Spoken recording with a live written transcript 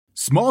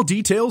Small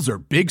details are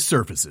big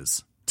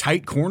surfaces.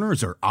 Tight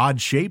corners are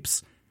odd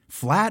shapes.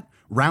 Flat,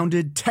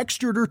 rounded,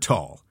 textured, or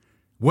tall.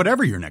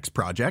 Whatever your next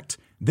project,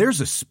 there's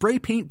a spray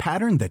paint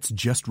pattern that's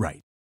just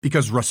right.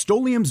 Because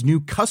Rust-Oleum's new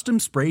Custom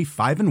Spray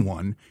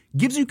 5-in-1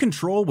 gives you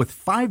control with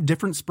 5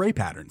 different spray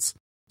patterns.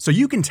 So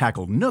you can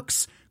tackle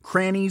nooks,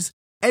 crannies,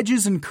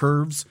 edges, and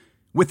curves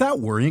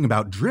without worrying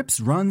about drips,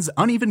 runs,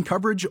 uneven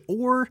coverage,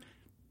 or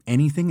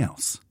anything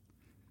else.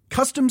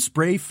 Custom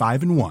Spray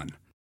 5-in-1.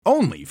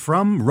 Only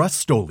from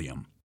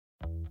Rust-Oleum.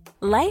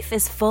 Life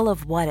is full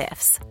of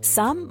what-ifs.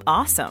 Some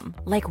awesome,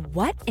 like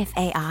what if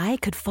AI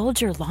could fold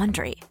your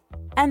laundry?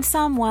 And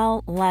some,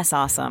 well, less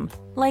awesome,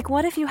 like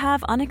what if you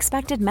have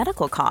unexpected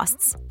medical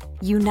costs?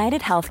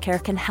 United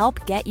Healthcare can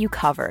help get you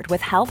covered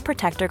with Health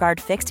Protector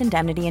Guard fixed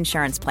indemnity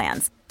insurance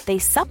plans. They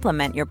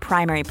supplement your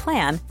primary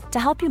plan to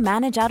help you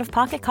manage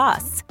out-of-pocket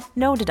costs.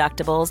 No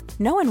deductibles,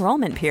 no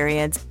enrollment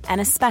periods,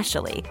 and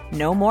especially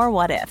no more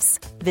what-ifs.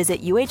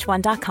 Visit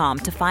uh1.com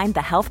to find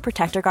the Health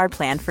Protector Guard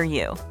plan for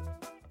you.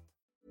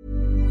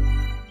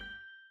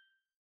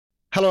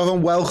 Hello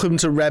everyone, welcome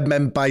to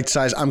Redmen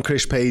Bitesize. I'm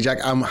Chris Pajak,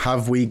 and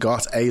have we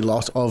got a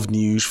lot of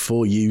news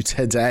for you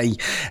today.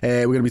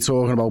 We're going to be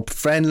talking about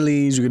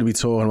friendlies, we're going to be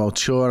talking about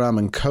Thuram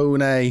and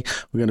Kone,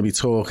 we're going to be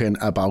talking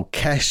about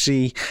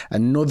Kessie,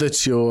 another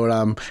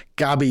Thuram,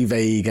 Gabby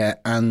Veiga,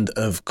 and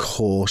of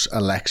course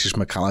Alexis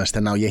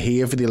McAllister. Now you're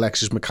here for the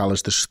Alexis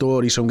McAllister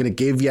story, so I'm going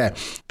to give you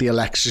the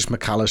Alexis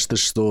McAllister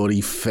story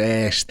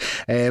first.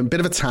 Bit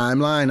of a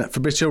timeline.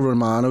 Fabrizio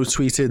Romano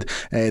tweeted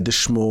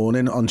this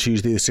morning on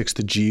Tuesday the 6th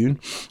of June.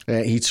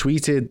 He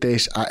tweeted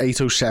this at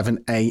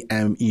 8:07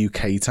 a.m.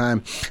 UK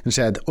time and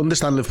said,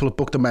 understand Liverpool have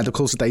booked a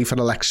medical today for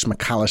Alexis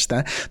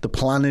McAllister. The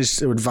plan is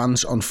to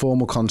advance on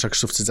formal contract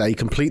stuff today,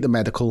 complete the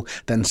medical,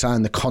 then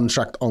sign the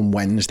contract on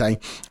Wednesday.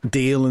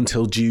 Deal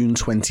until June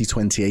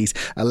 2028.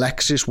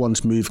 Alexis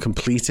wants move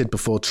completed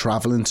before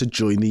travelling to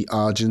join the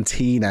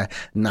Argentina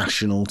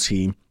national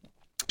team.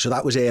 So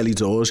that was early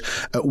doors.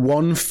 At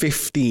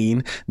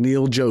 1:15,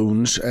 Neil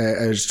Jones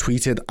has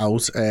tweeted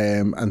out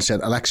and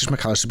said Alexis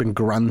McAllister has been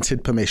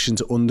granted permission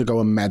to undergo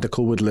a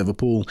medical with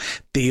Liverpool.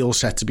 Deal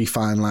set to be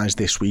finalised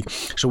this week.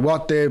 So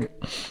what the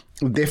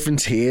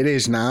difference here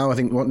is now, I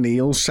think what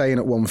Neil's saying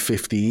at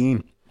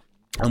 1:15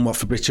 and what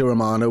Fabrizio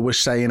Romano was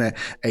saying at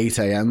 8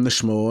 a.m.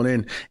 this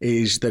morning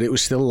is that it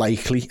was still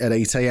likely at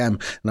 8 a.m.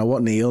 Now,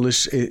 what Neil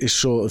is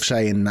sort of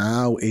saying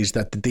now is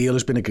that the deal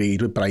has been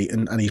agreed with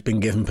Brighton and he's been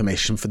given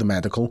permission for the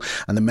medical,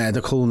 and the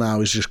medical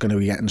now is just going to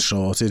be getting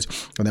sorted.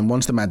 And then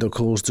once the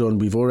medical's done,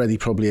 we've already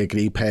probably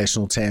agreed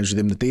personal terms with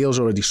him. The deal's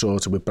already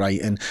sorted with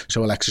Brighton,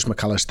 so Alexis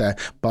McAllister,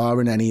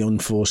 barring any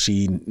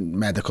unforeseen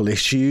medical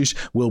issues,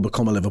 will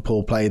become a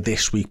Liverpool player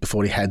this week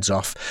before he heads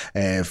off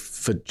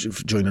for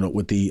joining up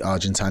with the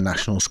Argentine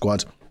national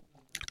squad.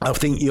 I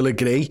think you'll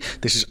agree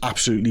this is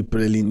absolutely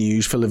brilliant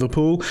news for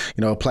Liverpool.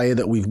 You know, a player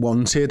that we've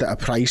wanted at a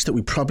price that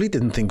we probably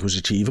didn't think was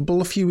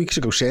achievable a few weeks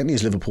ago, certainly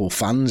as Liverpool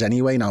fans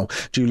anyway. Now,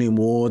 Julian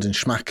Ward and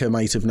Schmacker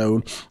might have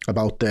known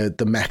about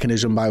the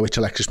mechanism by which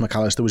Alexis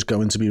McAllister was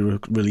going to be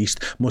released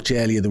much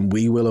earlier than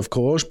we will, of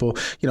course. But,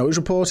 you know, it was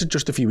reported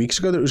just a few weeks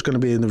ago that it was going to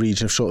be in the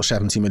region of sort of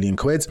 70 million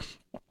quid.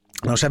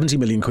 Now, 70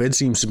 million quid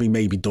seems to be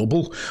maybe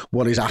double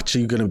what is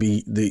actually going to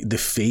be the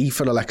fee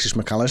for Alexis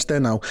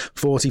McAllister. Now,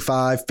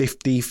 45,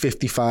 50,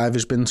 55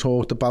 has been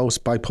talked about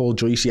by Paul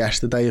Joyce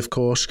yesterday, of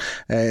course,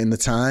 in the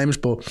Times.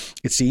 But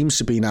it seems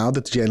to be now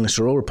that the journalists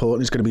are all reporting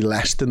it's going to be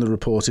less than the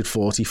reported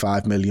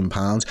 £45 million.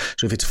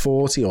 So if it's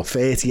 40 or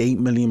 £38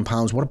 million,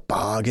 what a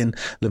bargain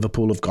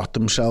Liverpool have got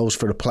themselves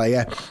for a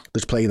player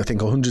that's played, I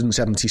think,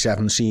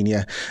 177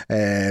 senior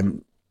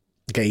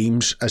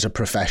games as a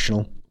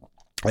professional.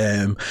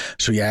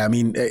 So yeah, I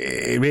mean,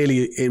 it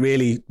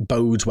really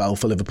bodes well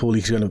for Liverpool.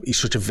 He's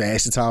such a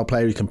versatile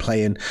player. He can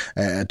play in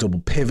a double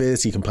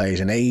pivot. He can play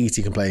as an 8.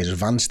 He can play as an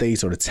advanced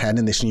 8 or a 10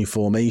 in this new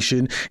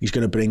formation. He's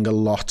going to bring a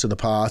lot to the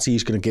party.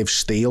 He's going to give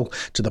steel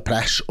to the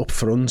press up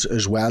front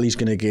as well. He's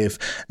going to give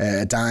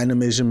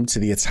dynamism to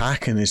the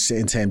attack and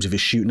in terms of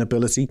his shooting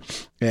ability,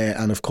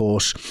 and of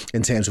course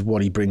in terms of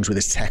what he brings with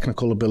his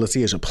technical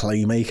ability as a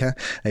playmaker.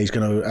 He's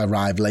going to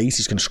arrive late.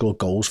 He's going to score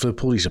goals for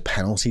Liverpool. He's a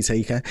penalty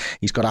taker.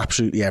 He's got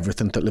absolutely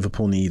everything that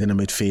Liverpool need in a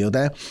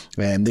midfielder.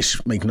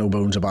 This, make no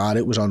bones about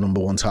it, was our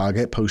number one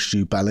target post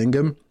Jude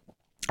Bellingham.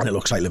 And it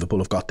looks like Liverpool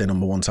have got their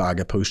number one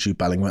target post Jude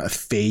Bellingham at a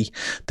fee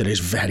that is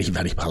very,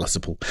 very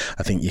palatable.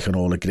 I think you can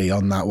all agree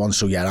on that one.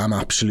 So yeah, I'm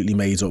absolutely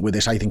made up with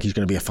this. I think he's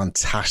going to be a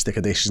fantastic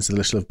addition to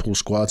this Liverpool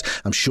squad.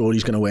 I'm sure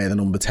he's going to wear the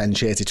number 10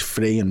 shirt. It's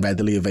free and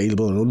readily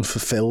available and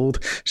unfulfilled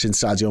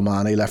since Sadio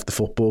Mane left the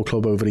football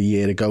club over a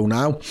year ago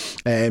now.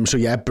 So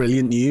yeah,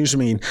 brilliant news. I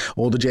mean,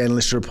 all the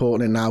journalists are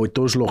reporting it now. It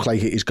does look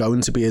like it is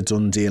going to be a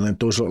done deal, and it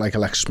does look like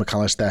Alexis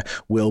McAllister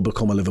will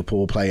become a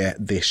Liverpool player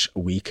this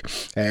week.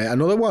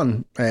 Another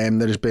one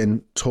that has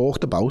been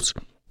talked about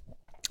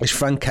is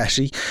Frank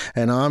Kessie,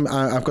 and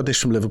I've got this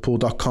from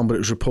Liverpool.com, but it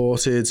was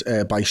reported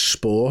by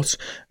Sport.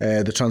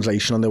 The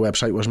translation on their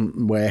website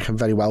wasn't working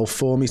very well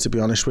for me, to be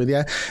honest with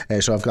you,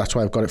 so that's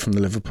why I've got it from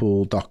the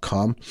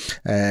Liverpool.com,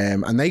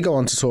 and they go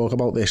on to talk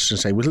about this and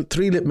say, with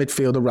 3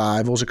 midfielder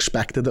rivals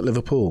expected at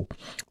Liverpool,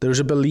 there is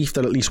a belief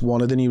that at least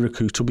one of the new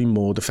recruits will be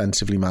more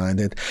defensively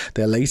minded.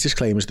 Their latest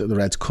claim is that the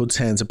Reds could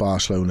turn to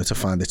Barcelona to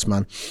find its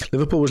man.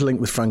 Liverpool was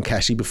linked with Frank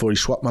Kessie before he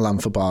swapped Milan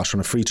for Barca on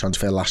a free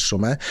transfer last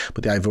summer,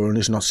 but the Ivorian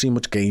has not seen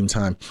much game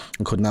time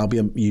and could now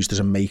be used as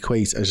a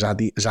make-weight as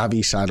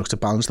Xavi's side look to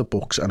balance the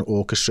books and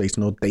orchestrate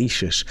an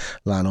audacious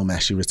Lionel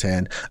Messi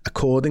return.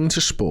 According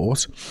to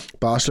Sport,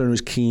 Barcelona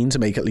is keen to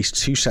make at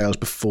least 2 sales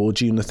before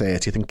June the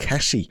 30th, and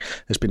Kessie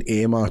has been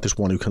earmarked as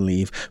one who can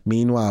leave.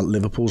 Meanwhile,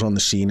 Liverpool's on the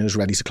scene and is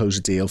ready to close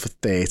a deal for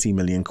 30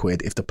 million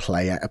quid if the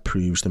player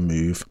approves the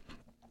move.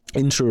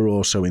 Inter are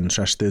also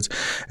interested.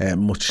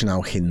 Much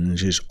now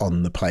hinges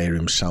on the player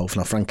himself.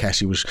 Now, Frank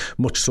Kessie was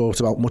much talked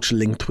about, much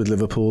linked with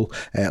Liverpool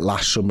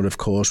last summer. Of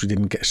course, we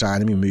didn't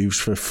sign him. He moves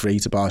for free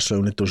to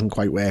Barcelona. It doesn't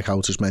quite work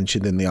out as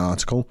mentioned in the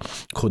article.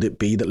 Could it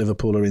be that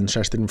Liverpool are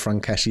interested in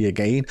Frank Kessie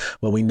again?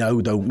 Well, we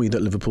know, don't we,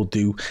 that Liverpool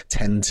do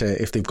tend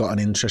to, if they've got an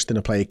interest in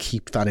a player,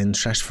 keep that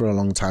interest for a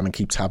long time and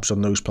keep tabs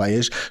on those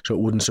players. So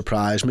it wouldn't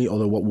surprise me.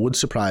 Although what would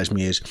surprise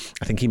me is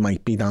I think he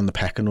might be down the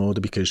pecking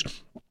order, because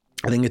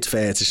I think it's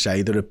fair to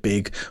say there are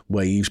big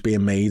waves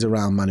being made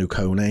around Manu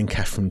Kone and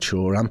Kefren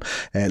Turam.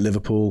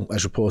 Liverpool,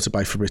 as reported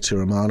by Fabrizio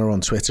Romano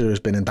on Twitter, has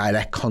been in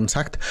direct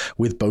contact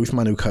with both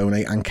Manu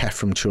Kone and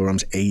Kefren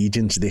Turam's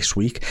agents this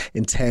week.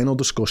 Internal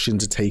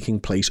discussions are taking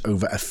place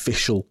over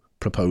official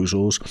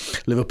proposals.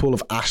 Liverpool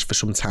have asked for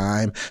some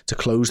time to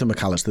close the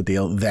McAllister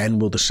deal, then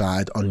we'll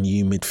decide on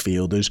new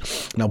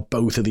midfielders. Now,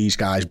 both of these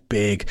guys,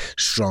 big,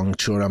 strong,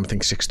 Thuram, I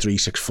think 6'3",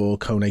 6'4",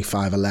 Kone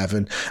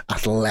 5'11",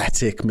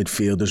 athletic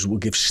midfielders, will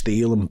give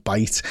steel and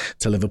bite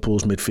to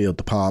Liverpool's midfield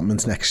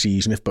department next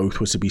season if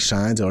both were to be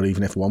signed, or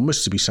even if one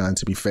was to be signed.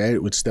 To be fair,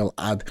 it would still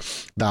add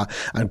that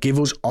and give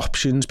us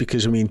options,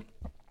 because, I mean,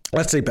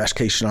 let's say best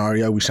case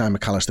scenario, we sign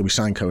McAllister, we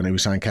sign Kone, we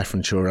sign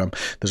Kefren Turam.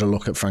 There's a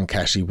look at Frank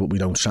Kessie, but we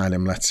don't sign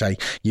him. Let's say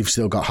you've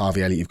still got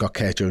Harvey Elliott, you've got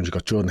Kurt Jones, you've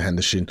got Jordan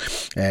Henderson,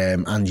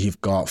 and you've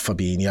got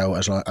Fabinho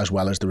as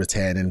well as the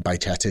returning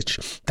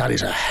Bitesize. That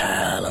is a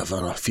hell of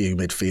a few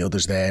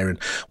midfielders there,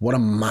 and what a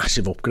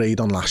massive upgrade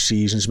on last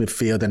season's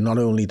midfield. And not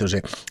only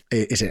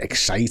is it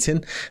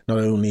exciting, not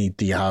only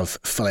do you have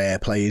flair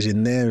players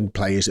in there and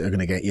players that are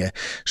going to get you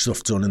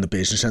stuff done in the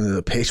business end of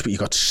the pitch, but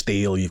you've got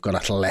steel, you've got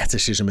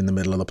athleticism in the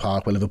middle of the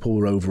park, where Liverpool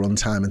were overrun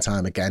time and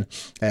time again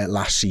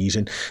last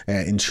season.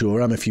 In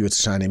Thuram, if you were to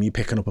sign him, you're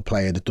picking up a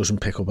player that doesn't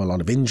pick up a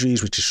lot of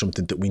injuries, which is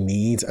something that we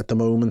need at the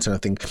moment. And I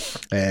think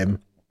a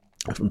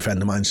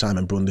friend of mine,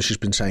 Simon Brundish, has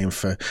been saying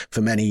for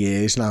many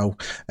years now,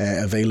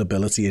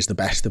 availability is the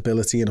best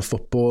ability in a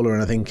footballer.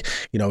 And I think,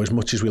 you know, as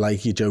much as we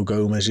like your Joe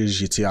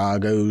Gomez's, your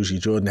Thiagos, your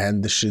Jordan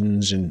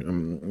Hendersons,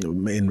 and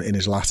in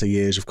his latter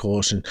years, of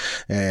course, and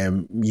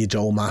your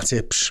Joel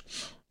Matip's,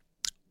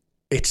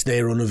 it's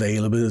their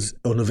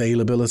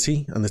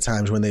unavailability and the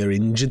times when they are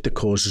injured that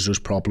causes us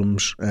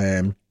problems.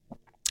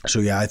 So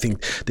yeah, I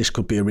think this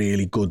could be a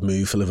really good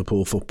move for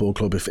Liverpool Football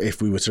Club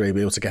if we were to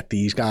be able to get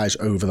these guys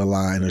over the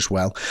line as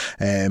well.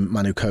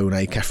 Manu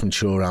Kone, Kefren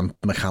Turam,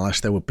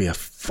 McAllister would be a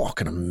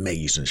fucking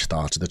amazing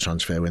start to the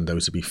transfer window,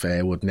 to be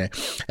fair, wouldn't it?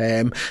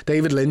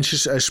 David Lynch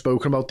has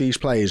spoken about these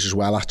players as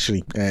well,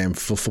 actually,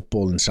 for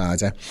Football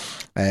Insider.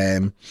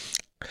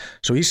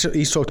 So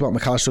he's talked about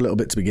McAllister a little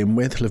bit to begin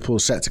with. Liverpool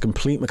set to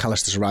complete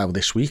McAllister's arrival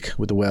this week,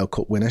 with the World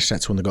Cup winner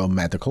set to undergo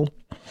medical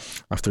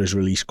after his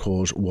release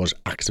clause was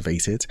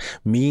activated.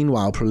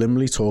 Meanwhile,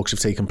 preliminary talks have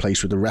taken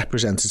place with the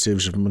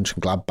representatives of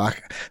Mönchengladbach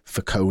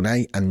for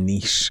Kone and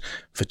Nice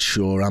for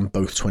Thuram,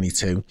 both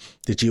 22.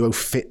 The duo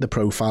fit the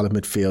profile of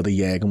midfielder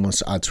Jurgen wants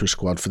to add to his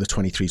squad for the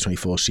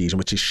 23-24 season,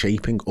 which is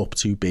shaping up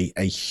to be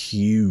a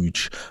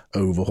huge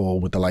overhaul,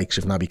 with the likes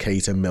of Naby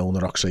Keita,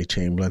 Milner,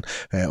 Oxlade-Chamberlain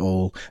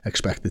all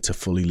expected to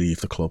fully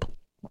leave the club.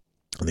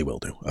 And they will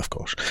do, of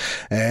course.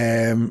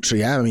 So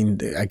yeah, I mean,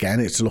 again,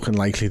 it's looking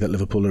likely that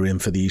Liverpool are in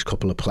for these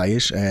couple of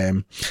players.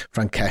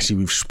 Frank Kessie,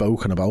 we've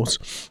spoken about.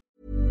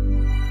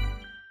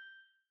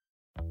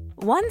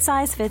 One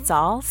size fits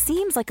all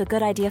seems like a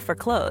good idea for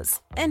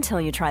clothes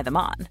until you try them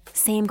on.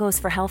 Same goes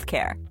for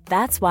healthcare.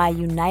 That's why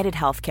United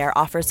Healthcare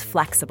offers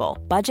flexible,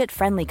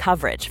 budget-friendly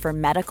coverage for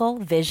medical,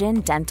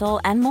 vision,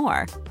 dental, and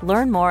more.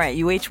 Learn more at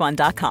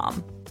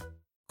uh1.com.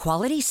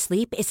 Quality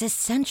sleep is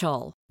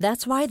essential.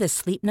 That's why the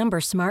Sleep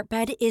Number Smart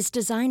Bed is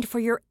designed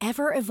for your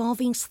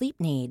ever-evolving sleep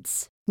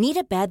needs. Need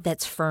a bed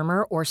that's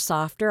firmer or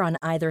softer on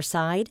either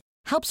side?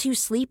 Helps you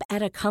sleep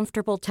at a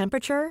comfortable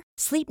temperature?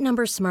 Sleep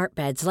Number Smart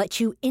Beds let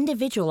you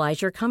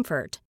individualize your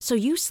comfort, so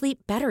you sleep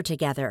better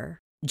together.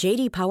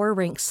 J.D. Power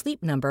ranks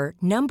Sleep Number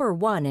number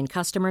 1 in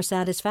customer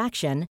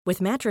satisfaction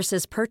with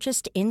mattresses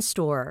purchased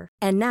in-store.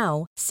 And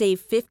now,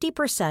 save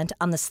 50%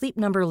 on the Sleep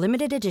Number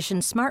Limited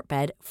Edition Smart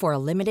Bed for a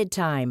limited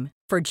time.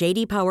 For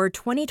J.D. Power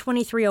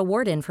 2023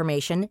 award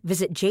information,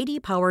 visit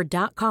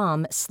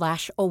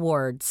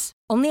jdpower.com/awards.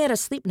 Only at a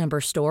Sleep Number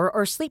store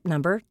or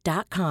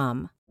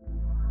sleepnumber.com.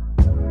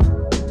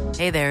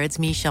 Hey there, it's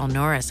Michelle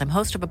Norris. I'm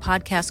host of a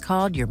podcast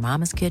called Your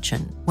Mama's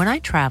Kitchen. When I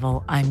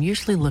travel, I'm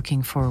usually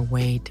looking for a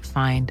way to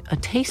find a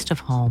taste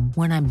of home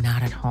when I'm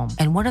not at home.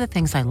 And one of the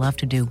things I love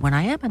to do when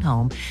I am at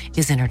home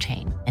is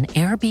entertain. And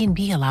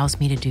Airbnb allows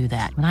me to do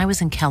that. When I was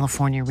in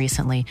California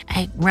recently,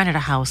 I rented a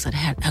house that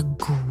had a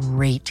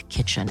great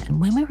kitchen.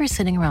 And when we were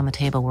sitting around the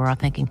table, we're all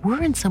thinking,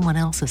 we're in someone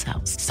else's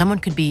house. Someone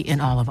could be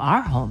in all of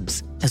our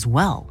homes as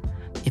well.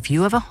 If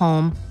you have a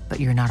home, but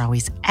you're not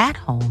always at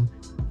home,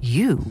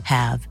 you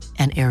have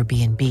an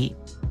Airbnb.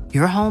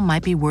 Your home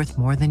might be worth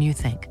more than you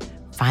think.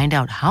 Find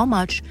out how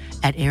much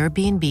at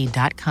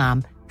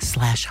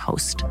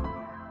airbnb.com/host.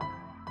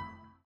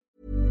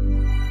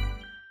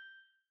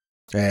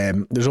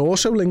 There's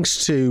also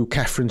links to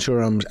Kefren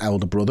Turam's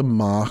elder brother,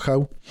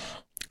 Marcus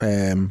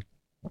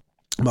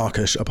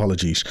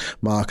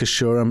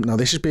Thuram. Now,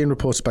 this is being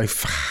reported by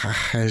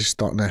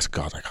Fajes.net.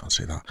 God, I can't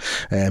say that.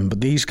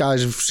 But these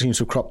guys have seemed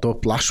to have cropped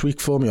up last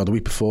week for me, or the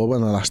week before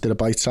when I last did a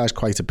bite size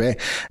quite a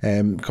bit.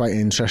 Quite an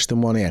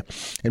interesting one here.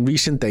 In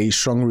recent days,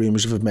 strong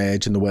rumours have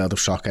emerged in the world of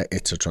soccer,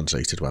 it's a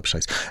translated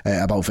website,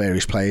 about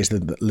various players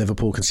that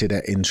Liverpool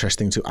consider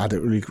interesting to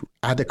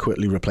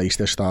adequately replace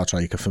their star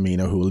striker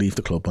Firmino, who will leave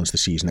the club once the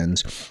season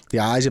ends. The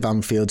eyes of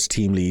Anfield's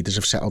team leaders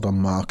have settled on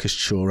Marcus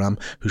Thuram,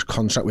 whose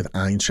contract with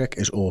Eintracht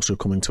is also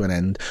coming to an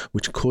end,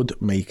 which could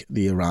make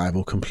the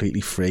arrival completely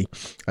free,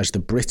 as the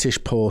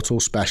British portal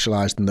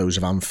specialised in those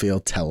of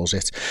Anfield tells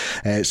it.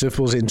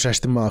 Liverpool's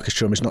interest in Marcus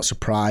Thuram is not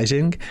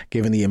surprising,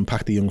 given the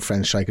impact the young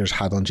French striker has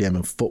had on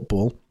German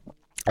football.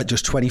 At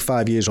just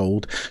 25 years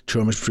old,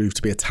 Thuram has proved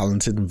to be a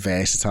talented and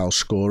versatile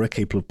scorer,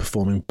 capable of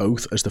performing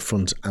both as the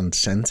front and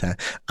centre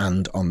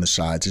and on the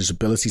sides. His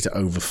ability to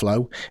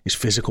overflow, his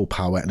physical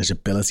power and his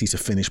ability to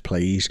finish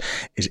plays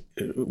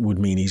would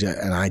mean he's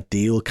an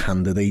ideal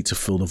candidate to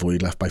fill the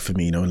void left by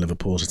Firmino in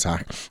Liverpool's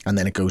attack. And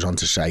then it goes on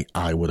to say,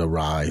 I would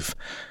arrive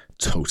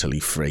totally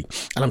free.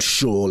 And I'm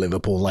sure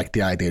Liverpool like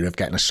the idea of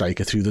getting a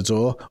striker through the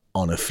door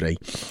on a free.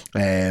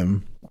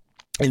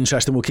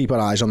 Interesting, we'll keep our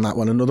eyes on that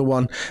one. Another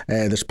one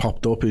that's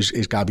popped up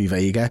is Gabby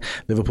Veiga.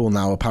 Liverpool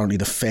now apparently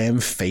the firm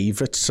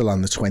favourites to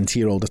land the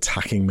 20-year-old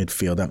attacking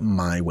midfielder,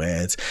 my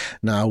word.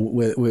 Now,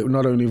 we're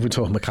not only are we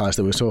talking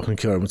McAllister, we're talking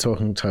Curran, we're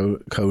talking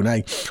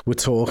Kone, we're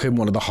talking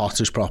one of the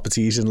hottest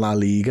properties in La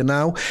Liga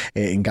now,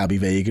 in Gabby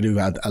Veiga, who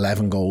had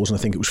 11 goals and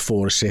I think it was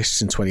 4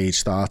 assists in 28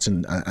 starts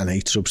and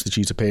 8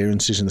 substitute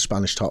appearances in the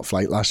Spanish top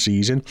flight last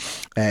season.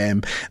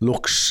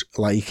 Looks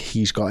like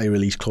he's got a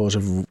release clause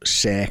of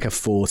circa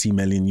 40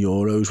 million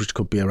euros, which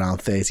could be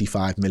around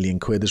 35 million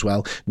quid as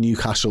well.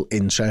 Newcastle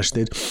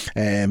interested.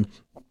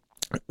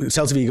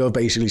 Celta Vigo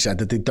basically said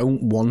that they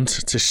don't want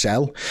to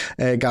sell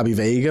Gabby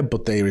Veiga,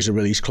 but there is a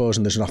release clause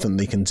and there's nothing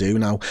they can do.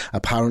 Now,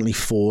 apparently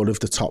 4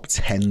 of the top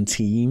 10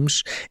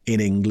 teams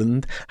in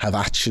England have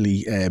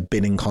actually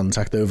been in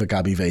contact over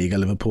Gabby Veiga,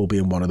 Liverpool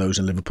being one of those,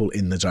 and Liverpool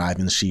in the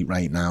driving seat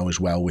right now as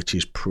well, which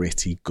is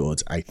pretty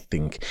good. I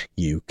think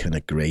you can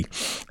agree.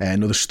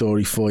 Another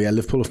story for you.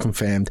 Liverpool have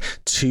confirmed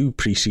 2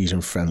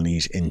 pre-season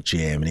friendlies in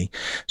Germany.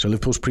 So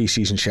Liverpool's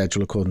pre-season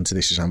schedule, according to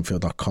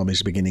thisanfield.com,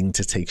 is beginning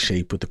to take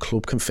shape, with the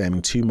club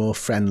confirming 2 more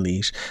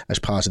friendlies as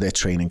part of their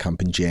training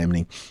camp in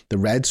Germany. The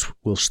Reds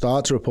will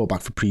start to report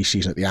back for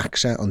pre-season at the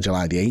AXA on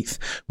July the 8th,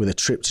 with a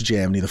trip to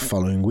Germany the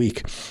following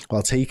week.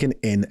 While taking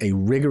in a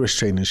rigorous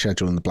training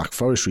schedule in the Black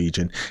Forest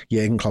region,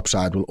 Jurgen Klopp's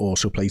side will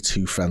also play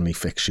 2 friendly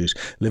fixtures.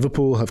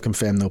 Liverpool have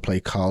confirmed they'll play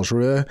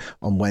Karlsruhe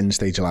on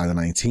Wednesday, July the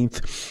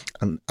 19th,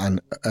 and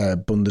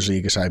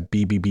Bundesliga side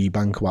BBB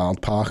Bank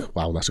Wild Park.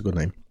 Wow, that's a good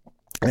name.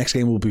 The next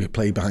game will be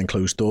played behind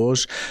closed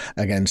doors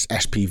against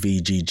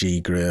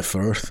SPVGG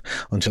Greyfurth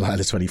on July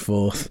the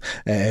 24th.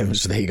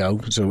 So there you go.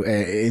 So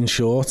in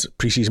short,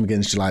 pre-season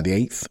begins July the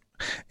 8th.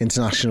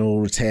 International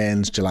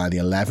returns July the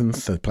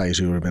 11th for the players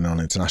who have been on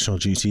international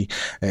duty.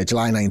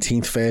 July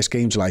 19th, first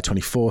game. July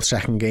 24th,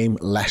 second game.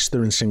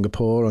 Leicester in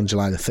Singapore on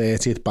July the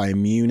 30th.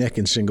 Bayern Munich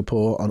in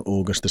Singapore on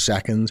August the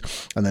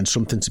 2nd. And then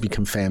something to be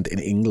confirmed in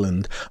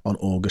England on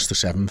August the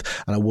 7th.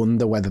 And I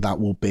wonder whether that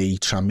will be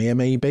Tranmere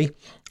maybe.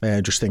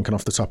 Just thinking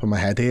off the top of my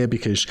head here,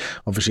 because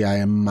obviously I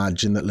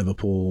imagine that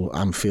Liverpool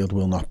Anfield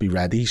will not be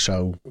ready,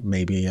 so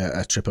maybe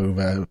a trip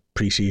over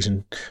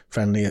pre-season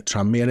friendly at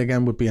Tranmere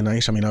again would be a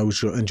nice. I mean, I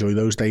always enjoy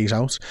those days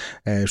out,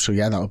 so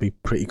yeah, that would be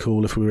pretty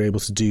cool if we were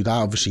able to do that.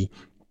 Obviously,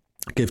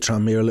 give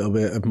Tranmere a little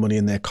bit of money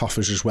in their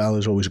coffers as well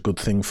is always a good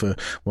thing for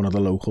one of the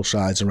local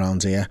sides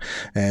around here.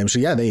 So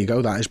yeah, there you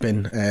go. That has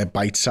been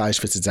bite size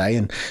for today.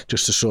 And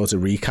just to sort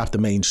of recap, the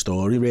main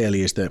story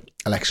really is that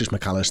Alexis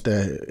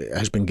McAllister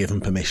has been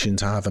given permission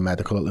to have a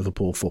medical at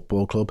Liverpool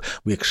Football Club.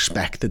 We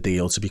expect the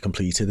deal to be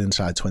completed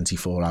inside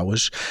 24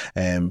 hours.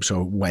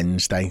 So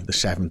Wednesday, the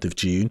 7th of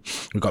June.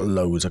 We've got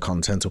loads of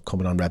content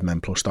upcoming on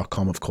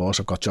redmenplus.com, of course.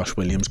 I've got Josh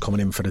Williams coming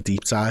in for a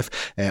deep dive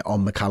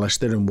on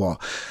McAllister and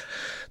what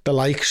the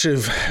likes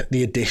of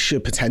the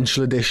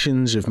potential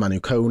additions of Manu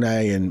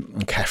Kone and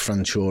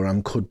Kefren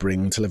Turam could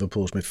bring to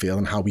Liverpool's midfield,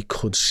 and how we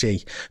could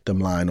see them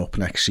line up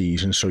next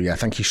season. So yeah,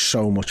 thank you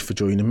so much for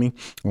joining me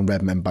on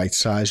Redmen Bite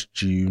Size,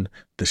 June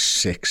the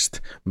 6th.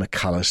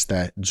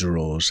 McAllister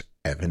draws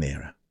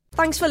Evanera.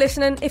 Thanks for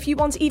listening. If you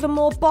want even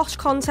more Bosch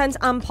content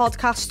and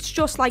podcasts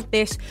just like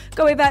this,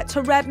 go over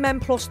to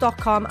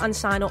redmenplus.com and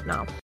sign up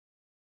now.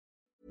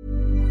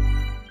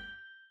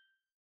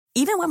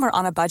 Even when we're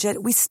on a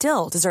budget, we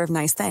still deserve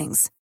nice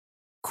things.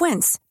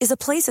 Quince is a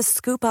place to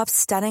scoop up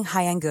stunning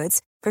high-end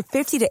goods for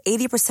 50 to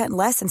 80%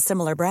 less than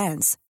similar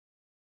brands.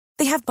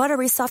 They have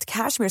buttery soft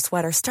cashmere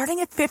sweaters starting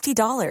at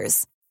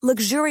 $50,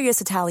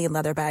 luxurious Italian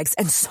leather bags,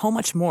 and so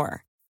much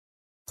more.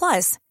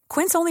 Plus,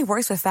 Quince only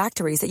works with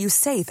factories that use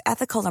safe,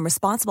 ethical, and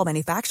responsible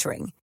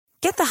manufacturing.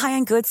 Get the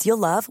high-end goods you'll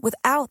love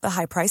without the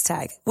high price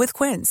tag with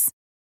Quince.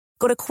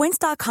 Go to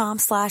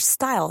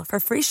quince.com/style for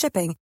free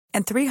shipping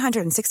and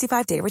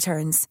 365-day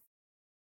returns.